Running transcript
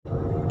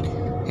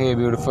Hey,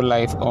 beautiful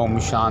life, Om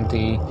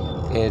Shanti.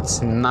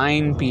 It's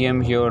 9 p.m.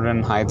 here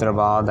in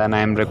Hyderabad, and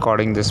I'm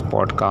recording this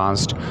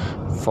podcast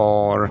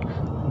for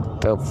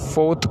the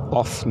 4th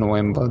of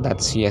November.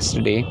 That's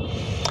yesterday,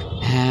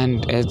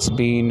 and it's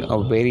been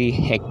a very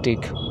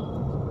hectic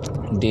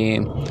day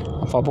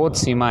for both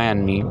Seema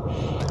and me.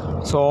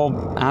 So,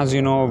 as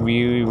you know,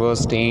 we were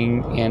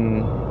staying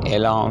in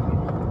Ella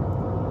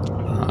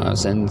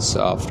since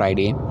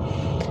Friday,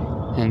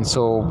 and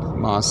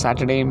so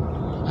Saturday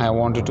I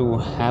wanted to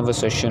have a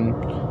session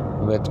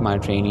with my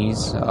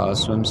trainees,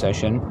 swim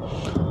session.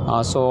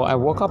 So I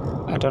woke up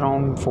at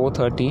around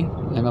 4:30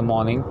 in the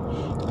morning.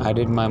 I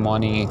did my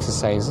morning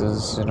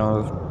exercises,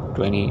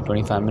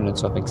 20-25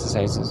 minutes of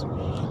exercises,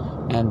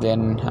 and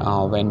then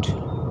went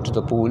to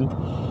the pool.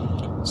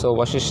 So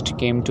Vashisht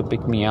came to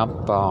pick me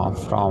up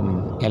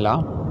from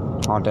Ella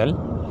Hotel,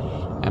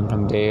 and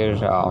from there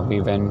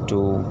we went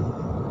to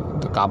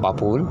the Kaaba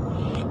pool.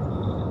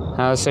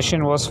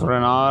 Session was for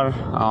an hour,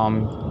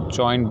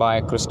 joined by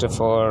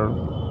Christopher,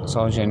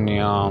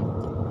 Saujanya,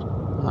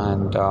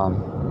 and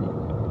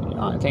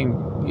I think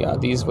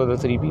these were the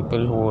three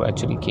people who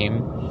actually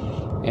came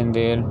in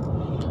there.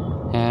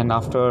 And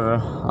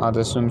after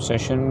the swim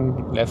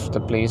session, left the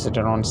place at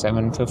around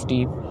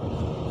 7:50.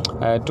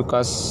 It took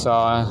us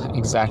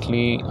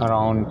exactly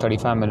around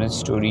 35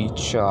 minutes to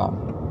reach the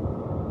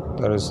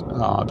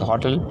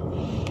hotel,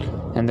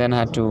 and then I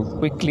had to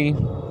quickly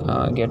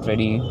get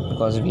ready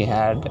because we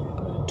had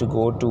to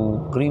go to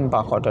Green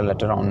Park Hotel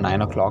at around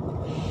 9 o'clock.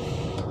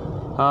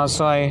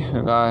 So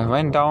I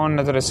went down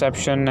at the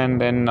reception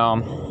and then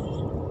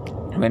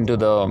went to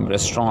the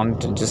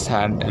restaurant and just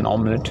had an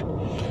omelette.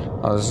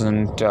 I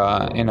wasn't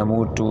in a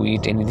mood to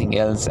eat anything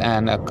else,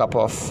 and a cup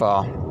of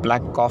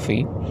black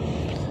coffee.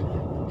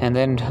 And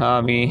then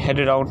we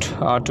headed out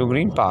to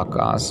Green Park.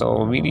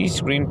 So we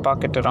reached Green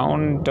Park at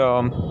around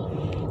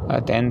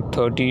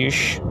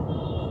 10:30ish.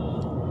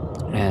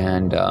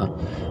 And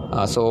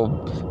so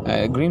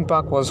Green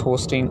Park was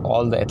hosting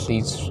all the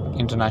athletes,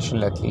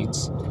 international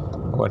athletes,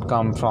 who had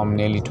come from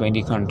nearly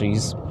 20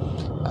 countries.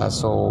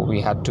 So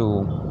we had to,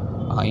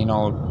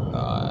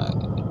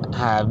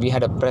 we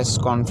had a press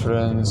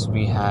conference,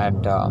 we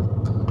had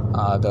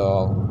the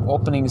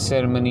opening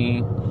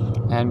ceremony,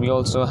 and we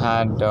also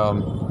had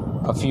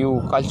a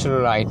few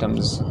cultural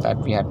items that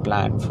we had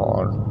planned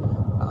for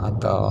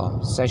the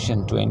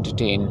session to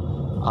entertain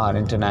our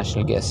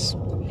international guests.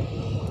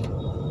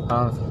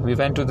 We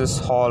went to this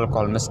hall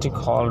called Mystic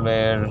Hall,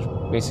 where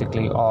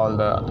basically all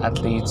the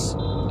athletes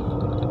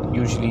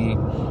usually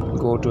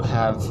go to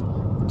have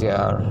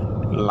their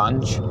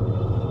lunch,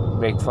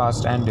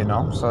 breakfast and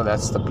dinner. So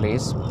that's the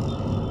place.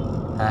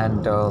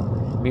 And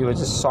we were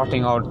just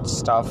sorting out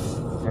stuff,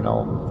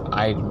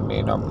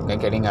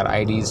 getting our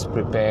IDs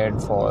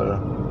prepared for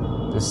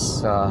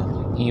this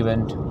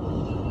event.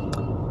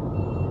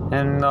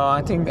 And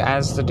I think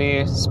as the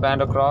day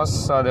spanned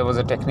across, there was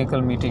a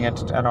technical meeting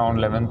at around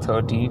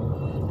 11:30.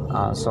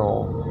 So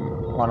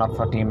one of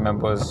our team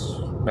members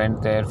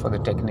went there for the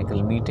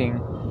technical meeting.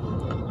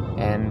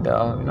 And,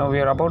 we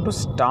are about to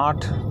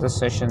start the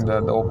session,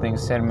 the opening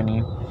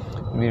ceremony.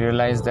 We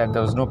realized that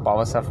there was no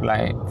power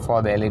supply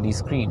for the LED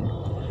screen.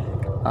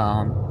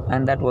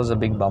 And that was a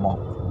big bummer,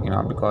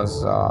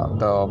 because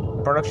the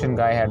production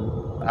guy had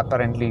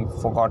apparently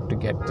forgot to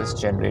get this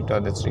generator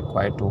that's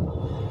required to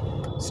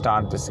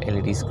start this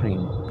LED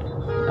screen.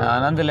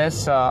 Nonetheless,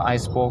 I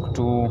spoke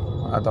to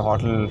the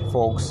hotel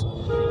folks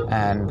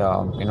and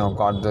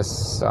got this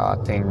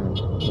thing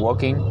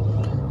working.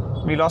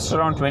 We lost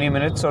around 20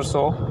 minutes or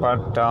so,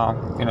 but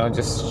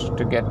just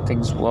to get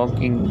things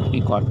working, we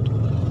got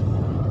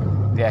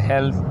their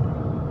help.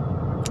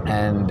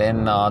 And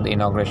then the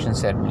inauguration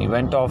ceremony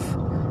went off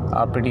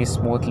pretty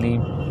smoothly.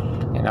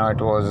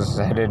 It was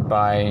headed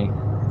by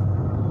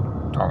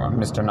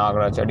Mr.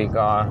 Nagaraj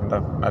Adhikar,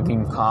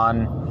 Nadeem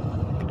Khan,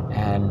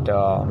 and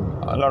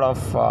a lot of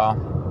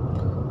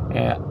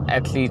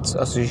athletes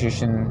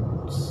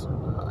associations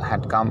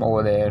had come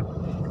over there,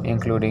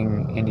 including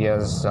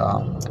India's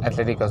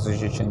Athletic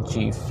Association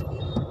chief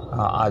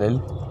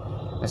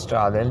Mr.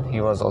 Adil.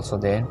 He was also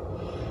there.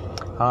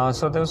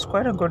 So there was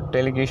quite a good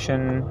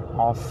delegation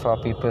of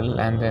people,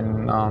 and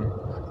then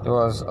there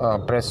was a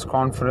press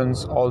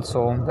conference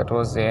also that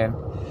was there,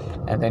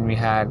 and then we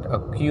had a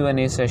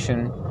Q&A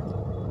session,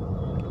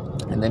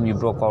 and then we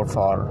broke out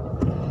for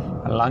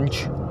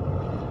lunch.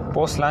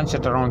 Post lunch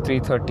at around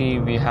 3:30,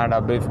 we had a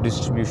bib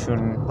distribution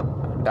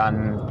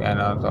done.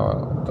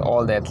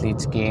 All the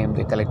athletes came,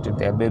 they collected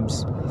their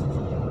bibs.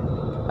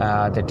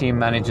 The team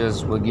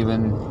managers were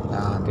given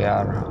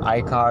their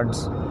iCards,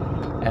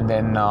 and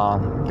then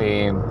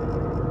they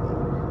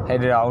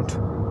headed out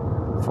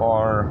for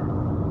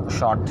a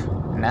short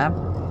nap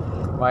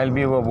while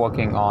we were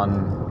working on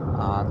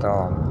the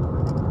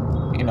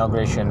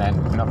inauguration and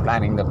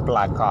planning the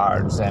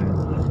placards and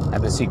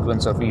the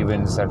sequence of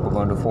events that were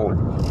going to fold.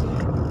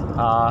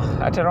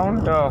 At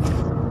around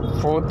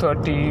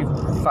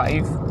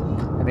 4:35,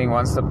 I think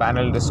once the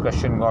panel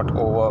discussion got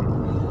over,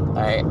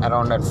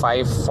 around at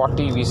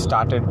 5:40 we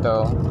started the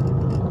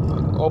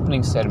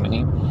opening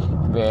ceremony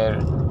where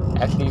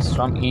athletes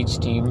from each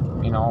team,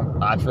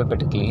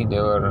 alphabetically they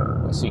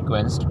were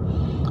sequenced.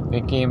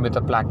 They came with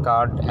a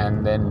placard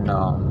and then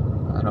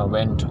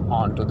went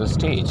onto the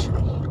stage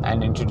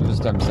and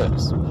introduced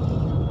themselves.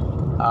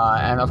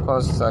 And of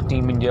course,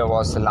 Team India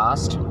was the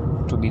last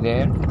to be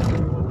there.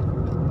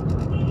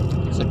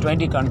 So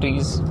 20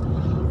 countries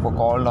were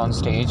called on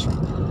stage,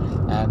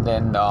 and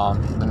then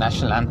the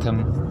national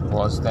anthem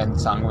was then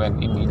sung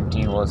when Indian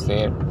team was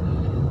there.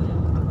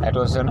 It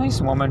was a nice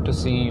moment to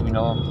see,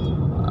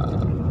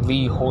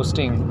 we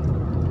hosting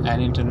an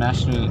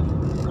international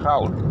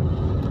crowd,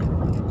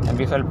 and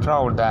we felt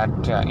proud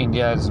that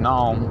India is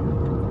now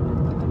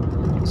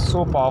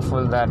so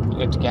powerful that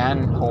it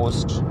can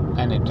host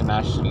an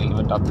international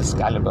event of this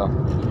caliber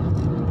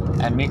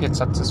and make it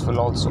successful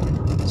also.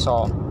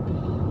 So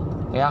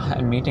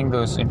and meeting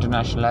those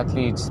international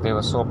athletes, they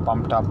were so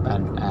pumped up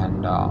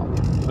and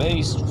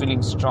very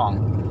feeling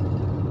strong.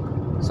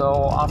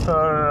 So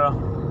after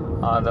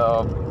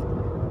the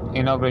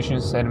inauguration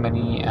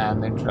ceremony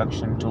and the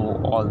introduction to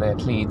all the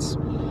athletes,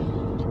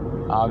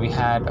 we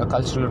had a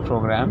cultural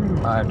program.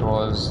 It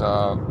was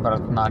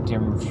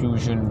Bharatanatyam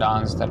fusion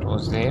dance that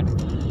was there.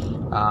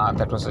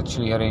 That was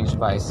actually arranged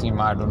by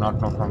Seema. I do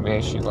not know from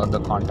where she got the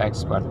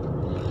contacts, but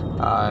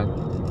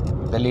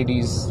the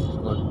ladies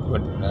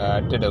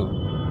did a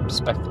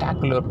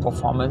spectacular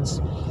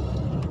performance,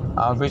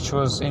 which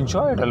was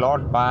enjoyed a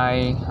lot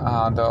by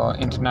the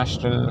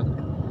international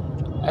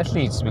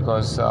athletes,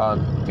 because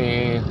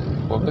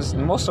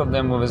most of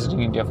them were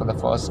visiting India for the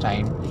first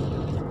time,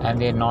 and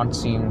they had not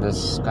seen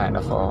this kind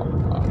of a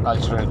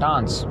cultural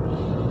dance.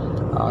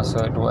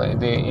 So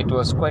it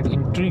was quite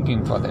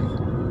intriguing for them.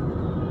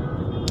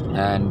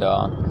 And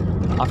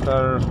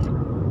after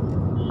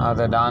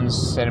the dance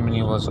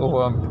ceremony was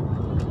over,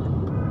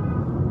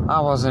 I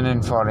wasn't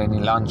in for any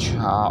lunch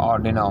or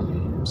dinner.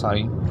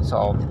 Sorry.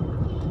 So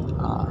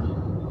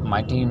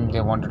my team,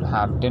 they wanted to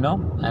have dinner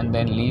and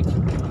then leave.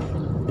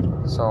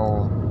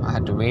 So I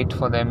had to wait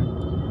for them.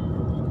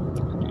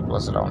 It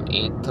was around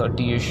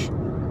 8:30ish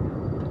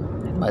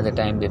by the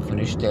time they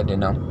finished their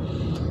dinner,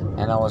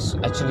 and I was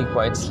actually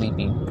quite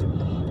sleepy.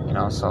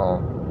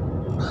 So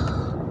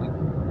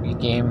we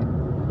came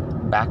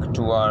back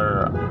to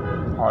our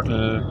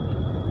hotel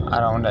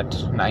around at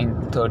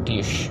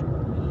 9:30ish.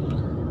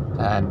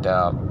 And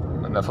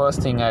the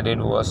first thing I did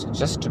was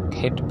just to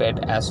hit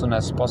bed as soon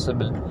as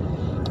possible,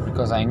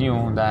 because I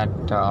knew that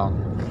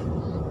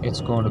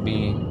it's going to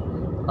be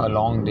a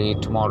long day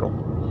tomorrow.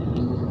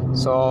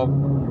 So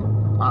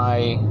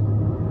I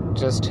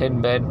just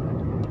hit bed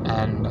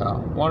and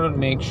wanted to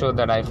make sure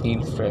that I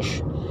feel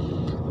fresh.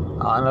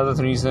 Another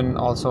reason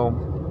also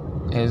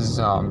is,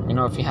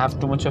 if you have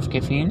too much of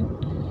caffeine,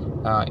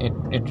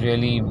 it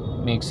really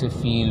makes you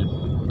feel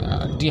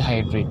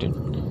dehydrated.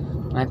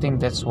 And I think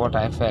that's what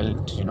I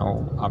felt,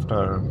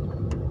 after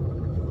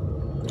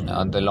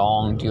the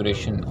long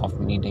duration of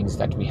meetings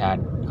that we had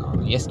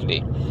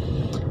yesterday.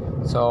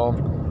 So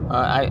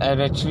I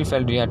actually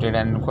felt dehydrated,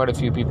 and quite a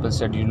few people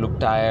said you look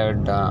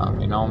tired,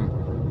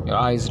 your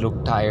eyes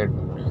look tired.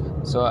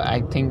 So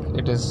I think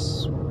it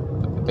is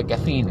the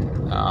caffeine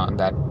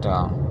that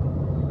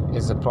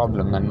is the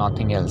problem and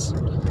nothing else.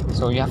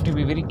 So you have to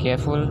be very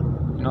careful,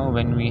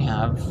 when we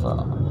have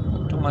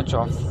too much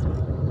of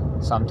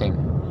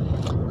something.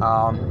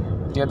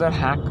 The other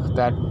hack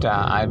that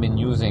I've been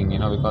using,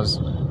 because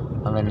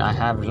when I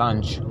have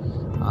lunch,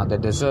 the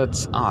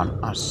desserts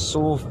are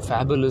so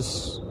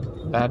fabulous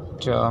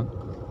that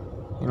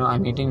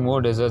I'm eating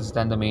more desserts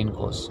than the main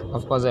course.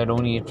 Of course, I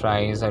don't eat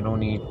rice, I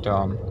don't eat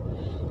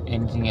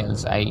anything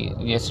else.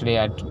 Yesterday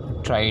I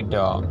tried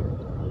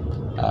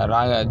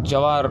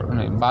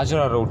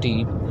bajra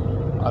roti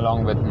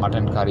along with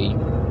mutton curry.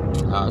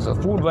 So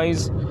food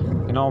wise,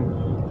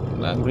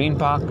 Green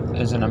Park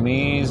is an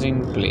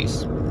amazing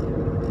place,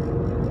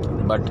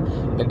 but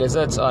the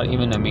desserts are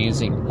even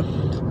amazing.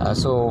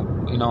 So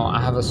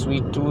I have a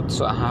sweet tooth,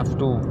 so I have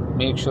to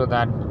make sure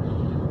that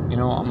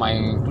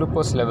my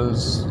glucose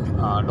levels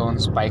don't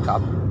spike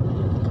up.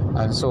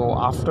 And so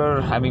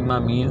after having my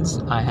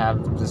meals, I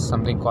have this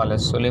something called a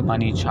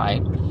Soleimani chai,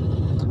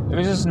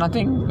 which is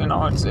nothing,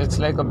 it's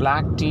like a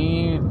black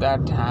tea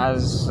that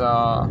has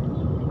a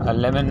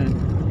lemon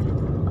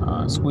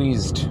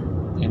squeezed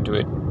into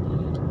it.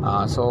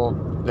 So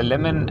the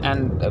lemon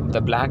and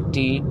the black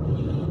tea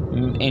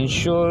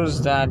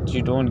ensures that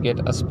you don't get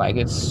a spike.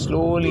 It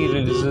slowly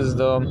releases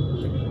the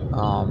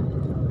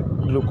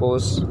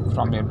glucose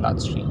from your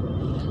bloodstream,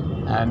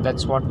 and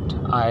that's what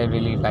I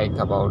really like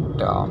about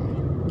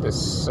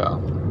this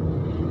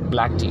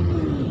black tea.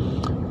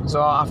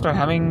 So after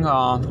having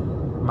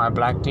my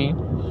black tea,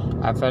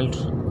 I felt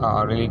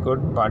really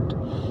good, but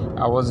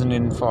I wasn't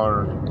in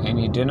for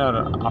any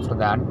dinner after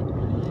that.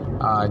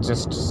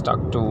 Just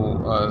stuck to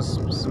a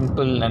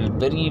simple and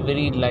very,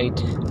 very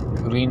light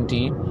green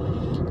tea,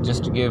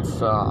 just to give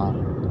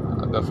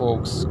the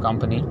folks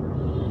company.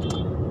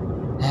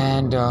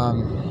 And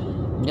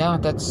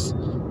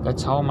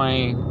that's how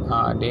my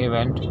day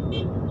went.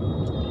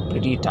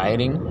 Pretty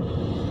tiring,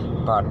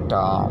 but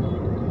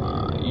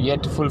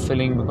yet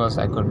fulfilling because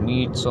I could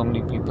meet so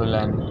many people.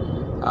 And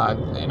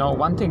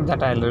one thing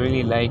that I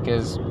really like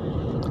is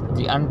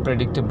the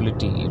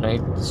unpredictability,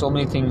 right? So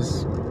many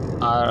things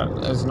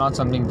is not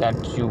something that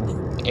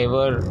you've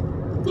ever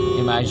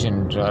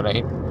imagined,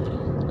 right?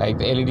 Like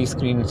the LED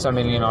screen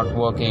suddenly not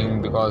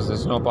working because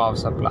there's no power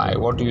supply.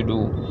 What do you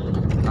do?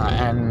 There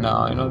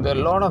are a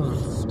lot of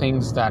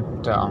things that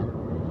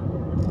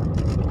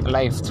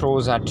life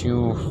throws at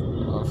you,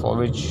 for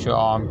which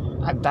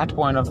at that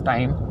point of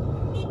time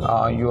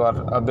you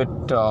are a bit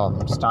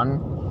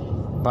stunned.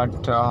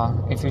 But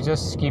if you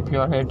just keep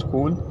your head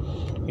cool,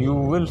 you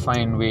will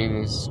find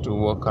ways to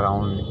work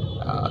around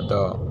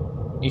the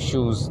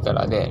issues that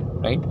are there,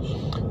 right?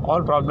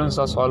 All problems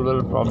are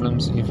solvable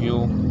problems if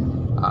you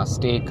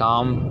stay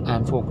calm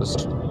and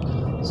focused.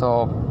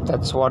 So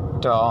that's what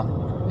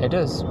it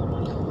is.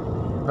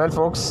 Well,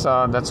 folks,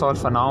 that's all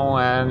for now,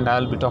 and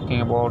I'll be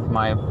talking about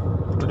my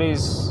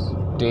today's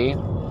day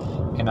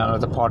in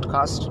another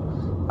podcast.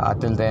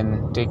 Till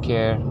then, take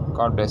care,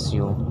 God bless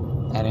you,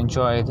 and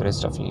enjoy the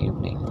rest of your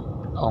evening.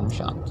 Om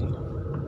Shanti.